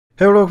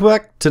Hey, welcome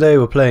back. Today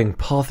we're playing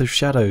Path of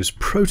Shadows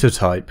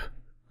Prototype.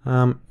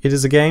 It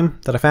is a game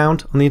that I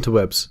found on the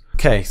interwebs.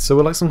 Okay, so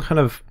we're like some kind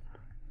of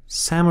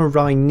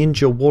samurai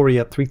ninja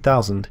warrior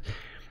 3000.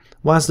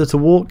 Wazda to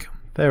walk?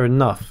 Fair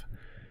enough.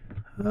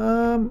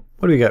 Where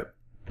do we go?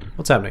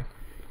 What's happening?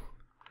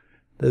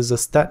 There's a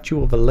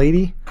statue of a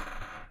lady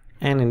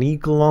and an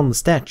eagle on the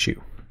statue.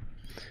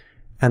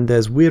 And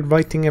there's weird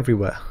writing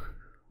everywhere.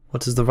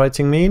 What does the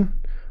writing mean?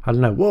 I don't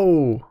know.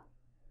 Whoa!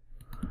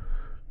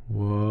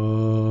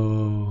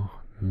 Whoa,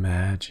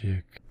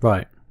 magic.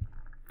 Right,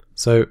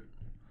 so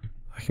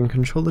I can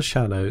control the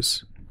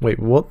shadows. Wait,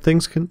 what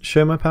things can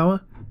show my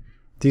power?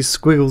 These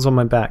squiggles on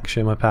my back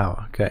show my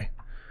power. Okay.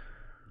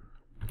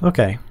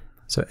 Okay,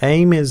 so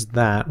aim is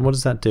that. What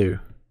does that do?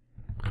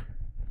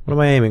 What am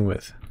I aiming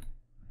with?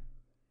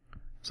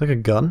 It's like a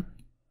gun.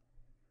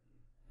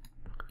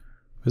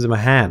 Or is it my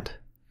hand?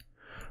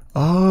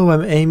 Oh,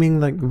 I'm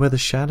aiming like where the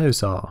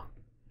shadows are.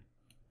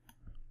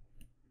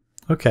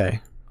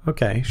 Okay.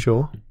 Okay,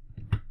 sure.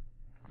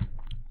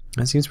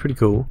 That seems pretty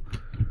cool.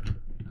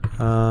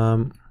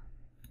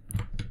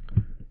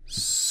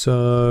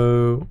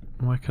 So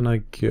where can I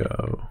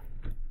go?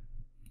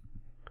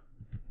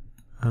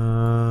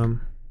 Oh,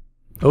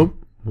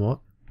 what?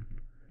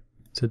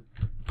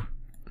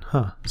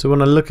 So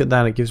when I look at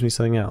that, it gives me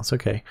something else.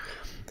 Okay.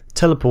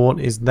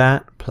 Teleport is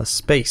that plus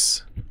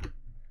space.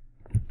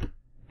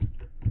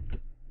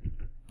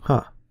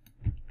 Huh.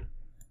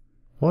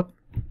 What?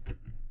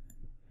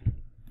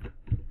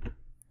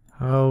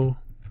 How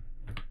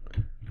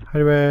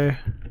do I...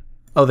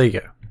 Oh, there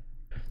you go.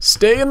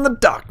 Stay in the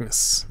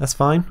darkness. That's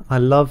fine. I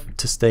love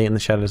to stay in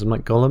the shadows. I'm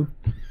like Gollum.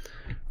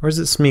 Or is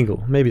it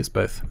Smeagol? Maybe it's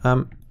both.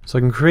 So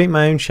I can create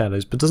my own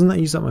shadows, but doesn't that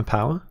use up my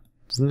power?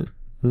 Doesn't it?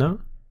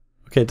 No?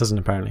 Okay, it doesn't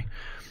apparently.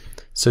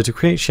 So to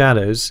create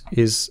shadows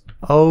is...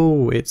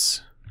 Oh,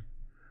 it's...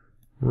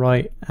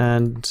 Right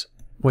and...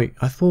 Wait,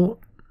 I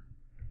thought...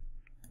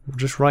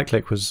 Just right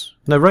click was...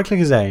 No, right click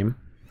is aim.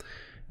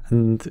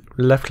 And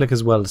left click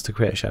as well as to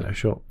create a shadow,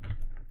 sure.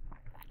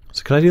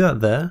 So can I do that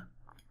there?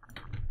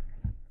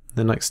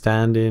 Then like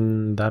stand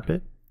in that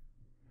bit?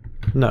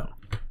 No.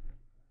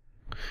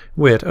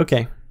 Weird,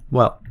 okay.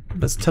 Well,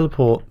 let's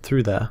teleport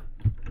through there.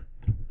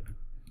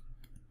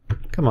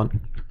 Come on.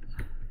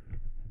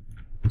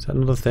 Is that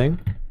another thing?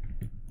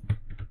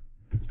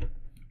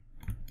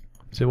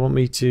 Does it want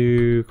me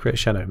to create a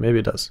shadow? Maybe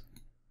it does.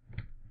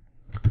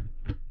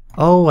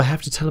 Oh, I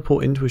have to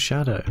teleport into a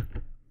shadow.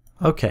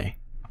 Okay,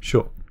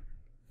 sure.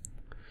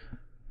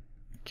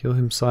 Kill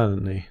him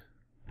silently.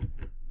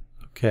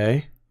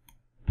 Okay.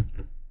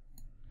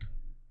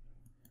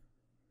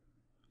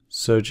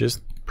 So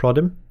just prod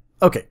him?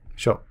 Okay,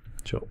 sure,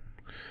 sure.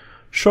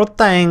 Sure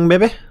thing,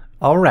 baby.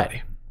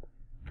 Alrighty.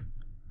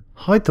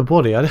 Hide the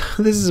body.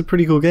 This is a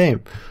pretty cool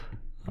game.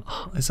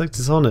 It's like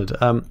Dishonored.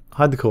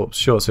 Hide the corpse.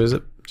 Sure, so is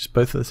it just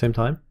both at the same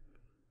time?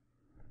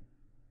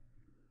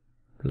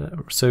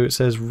 So it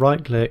says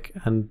right click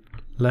and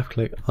left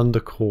click under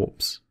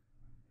corpse.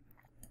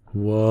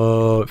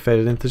 Whoa, it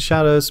faded into the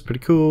shadows, pretty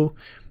cool.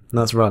 And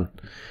let's run.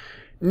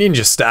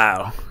 Ninja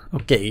style.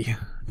 Okay.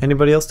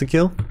 Anybody else to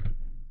kill?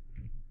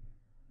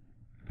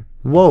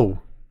 Whoa.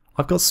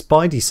 I've got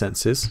spidey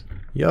senses.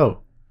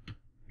 Yo.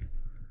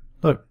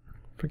 Look.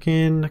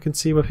 Freaking I can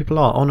see where people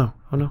are. Oh no.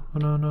 Oh no. Oh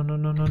no no no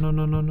no no no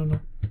no no no no.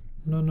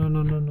 No no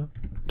no no no.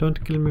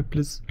 Don't kill me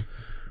please.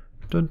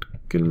 Don't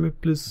kill me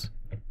please.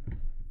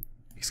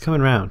 He's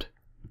coming round.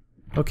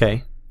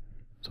 Okay.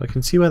 So I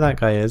can see where that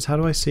guy is. How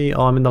do I see?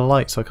 Oh, I'm in the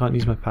light, so I can't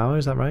use my power.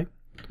 Is that right?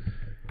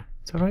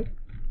 Is that right?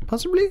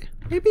 Possibly?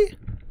 Maybe?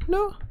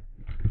 No?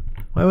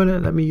 Why wouldn't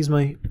it let me use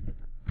my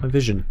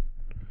vision?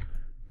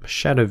 My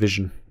shadow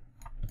vision.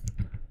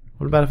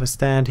 What about if I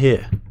stand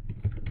here?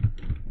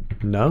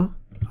 No?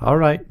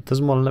 Alright.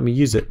 Doesn't want to let me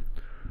use it.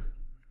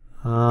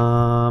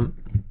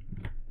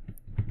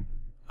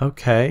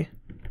 Okay.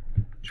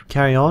 Should we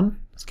carry on?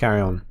 Let's carry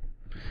on.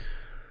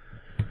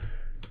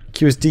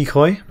 Q is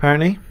decoy,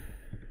 apparently.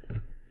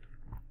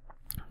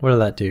 What did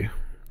that do?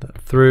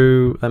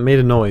 That made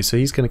a noise, so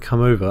he's going to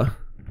come over.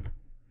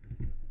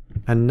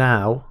 And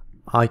now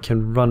I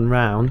can run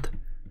round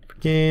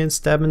and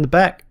stab him in the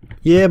back.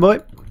 Yeah,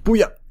 boy.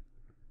 Booyah.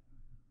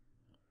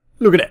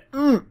 Look at it.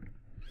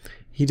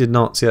 He did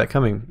not see that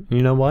coming.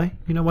 You know why?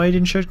 You know why he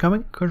didn't show it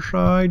coming? Because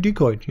I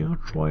decoyed. You know,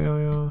 that's why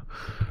I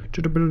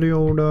did a bit of the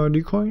old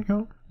decoy.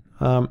 You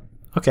know?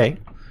 Okay.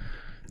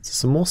 So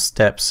some more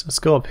steps. Let's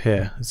go up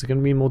here. Is there going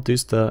to be more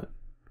dudes to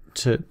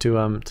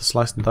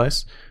slice and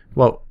dice?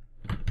 Whoa.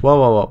 Whoa,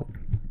 whoa, whoa.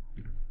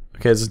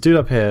 Okay, there's a dude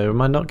up here.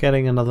 Am I not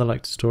getting another,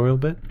 like, tutorial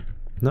bit?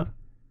 No?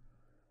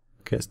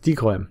 Okay, let's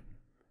decoy him.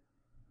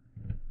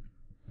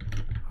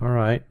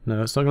 Alright.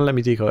 No, it's not going to let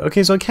me decoy.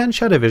 Okay, so I can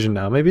shadow vision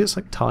now. Maybe it's,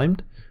 like,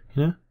 timed.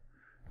 You know?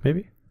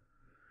 Maybe.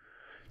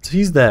 So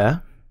he's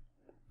there.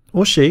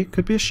 Or she.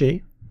 Could be a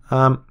she.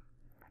 What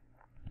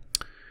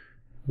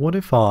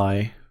if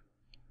I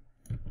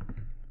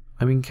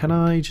mean, can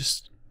I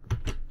just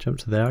jump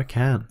to there? I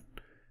can.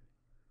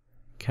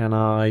 Can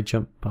I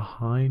jump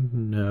behind?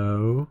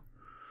 No.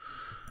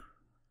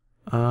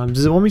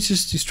 Does it want me to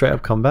just do straight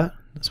up combat?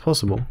 That's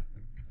possible.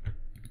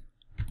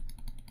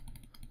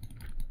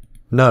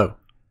 No.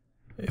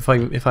 If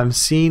I'm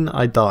seen,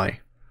 I die.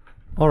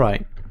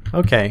 Alright.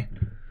 Okay.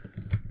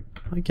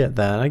 I get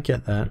that, I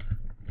get that.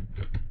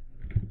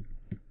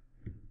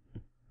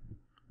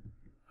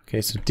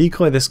 Okay, so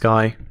decoy this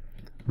guy.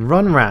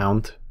 Run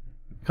round.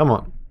 Come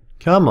on.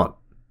 Come on.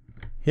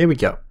 Here we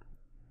go.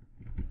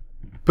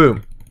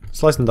 Boom.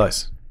 Slice and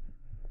dice.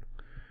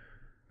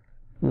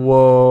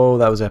 Whoa,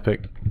 that was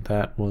epic.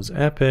 That was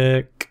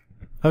epic.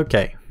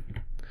 Okay.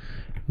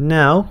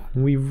 Now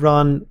we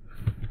run.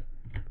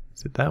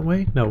 Is it that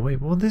way? No, wait.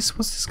 What's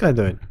this guy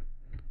doing?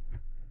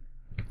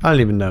 I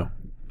don't even know.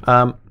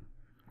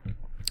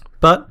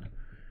 But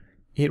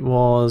it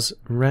was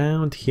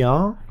round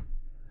here,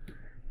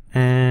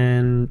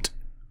 and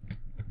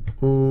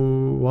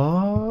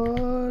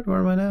what? Where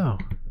am I now?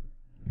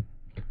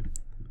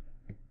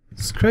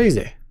 This is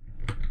crazy.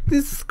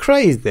 This is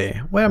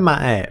crazy. Where am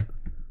I at?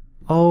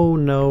 Oh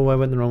no, I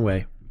went the wrong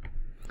way.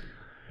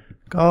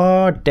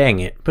 God dang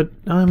it. But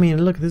I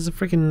mean, look, this is a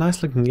freaking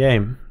nice looking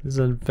game. This is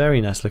a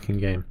very nice looking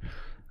game.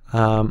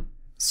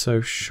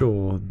 So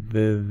sure,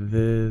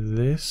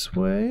 this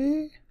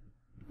way?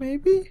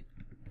 Maybe?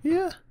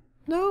 Yeah?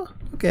 No?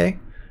 Okay.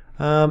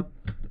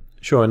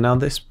 Sure, now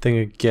this thing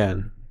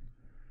again.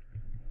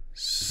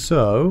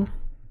 So,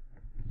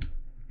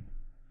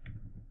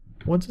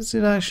 what does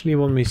it actually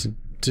want me to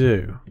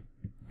do?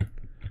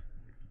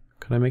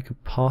 Can I make a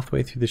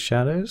pathway through the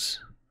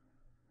shadows?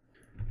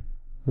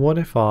 What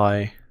if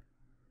I...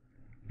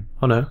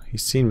 Oh no,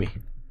 he's seen me.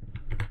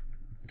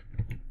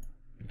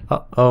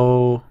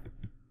 Uh-oh.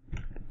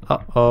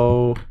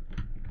 Uh-oh.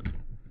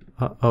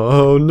 Uh-oh.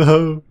 Oh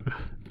no.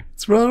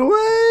 Let's run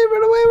away!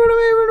 Run away! Run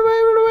away! Run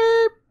away! Run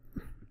away!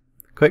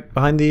 Quick,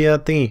 behind the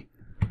thingy.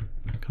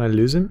 Can I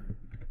lose him?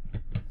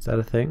 Is that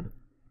a thing?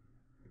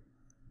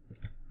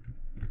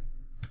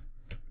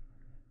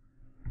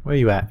 Where are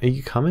you at? Are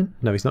you coming?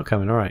 No, he's not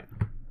coming. Alright.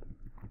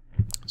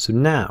 So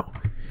now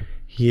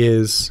he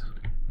is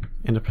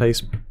in a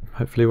place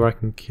hopefully where I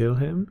can kill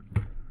him.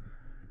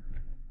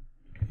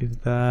 Is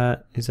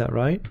that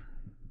right?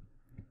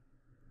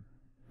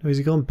 No, is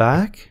he gone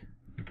back?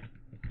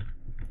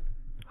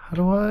 How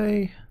do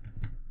I...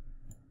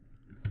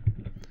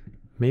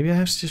 Maybe I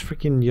have to just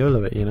freaking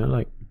YOLO it, you know,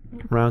 like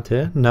around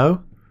here?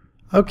 No?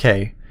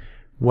 Okay.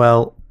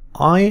 Well,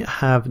 I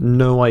have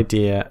no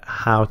idea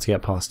how to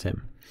get past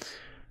him.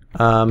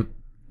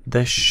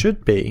 There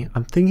should be,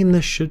 I'm thinking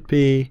there should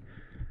be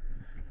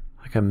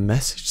like a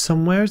message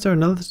somewhere. Is there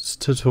another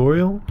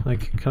tutorial?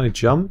 Like, can I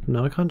jump?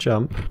 No, I can't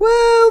jump.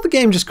 Well, the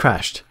game just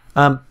crashed.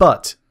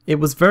 But it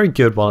was very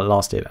good while it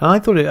lasted, and I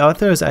thought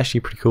it was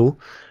actually pretty cool.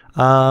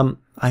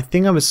 I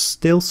think I was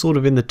still sort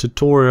of in the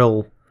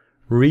tutorial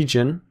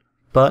region,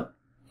 but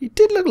it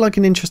did look like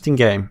an interesting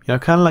game. You know,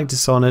 kind of like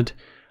Dishonored,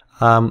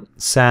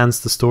 sans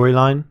the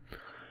storyline.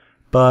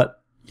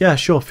 But yeah,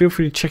 sure, feel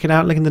free to check it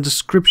out. Link in the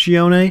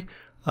description.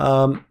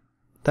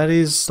 That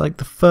is like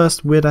the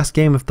first weird ass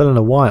game I've done in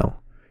a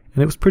while,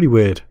 and it was pretty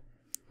weird.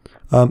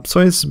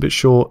 Sorry this is a bit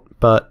short,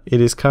 but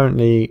it is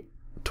currently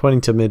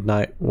 20 to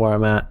midnight where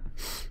I'm at,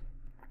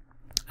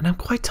 and I'm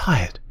quite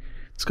tired.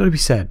 It's got to be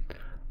said.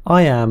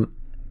 I am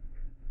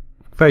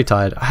very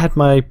tired. I had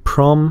my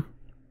prom.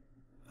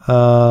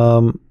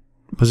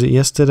 Was it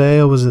yesterday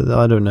or was it?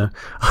 I don't know.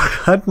 I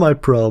had my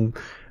prom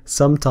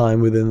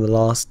sometime within the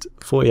last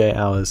 48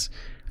 hours,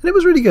 and it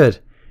was really good.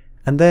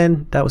 And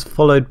then that was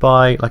followed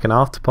by like an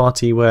after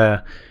party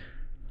where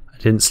I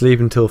didn't sleep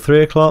until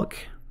 3 o'clock,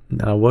 and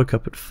then I woke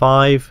up at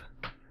 5.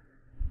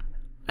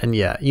 And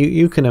yeah,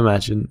 you can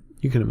imagine.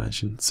 You can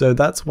imagine. So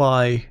that's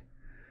why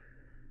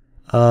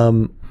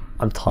I'm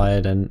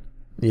tired, and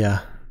yeah,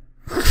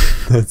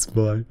 that's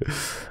why.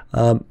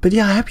 But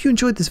yeah, I hope you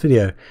enjoyed this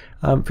video.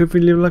 Feel free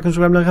to leave a like and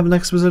subscribe. Like, have the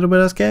next episode of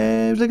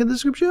WeirdAssGames. Link in the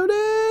description.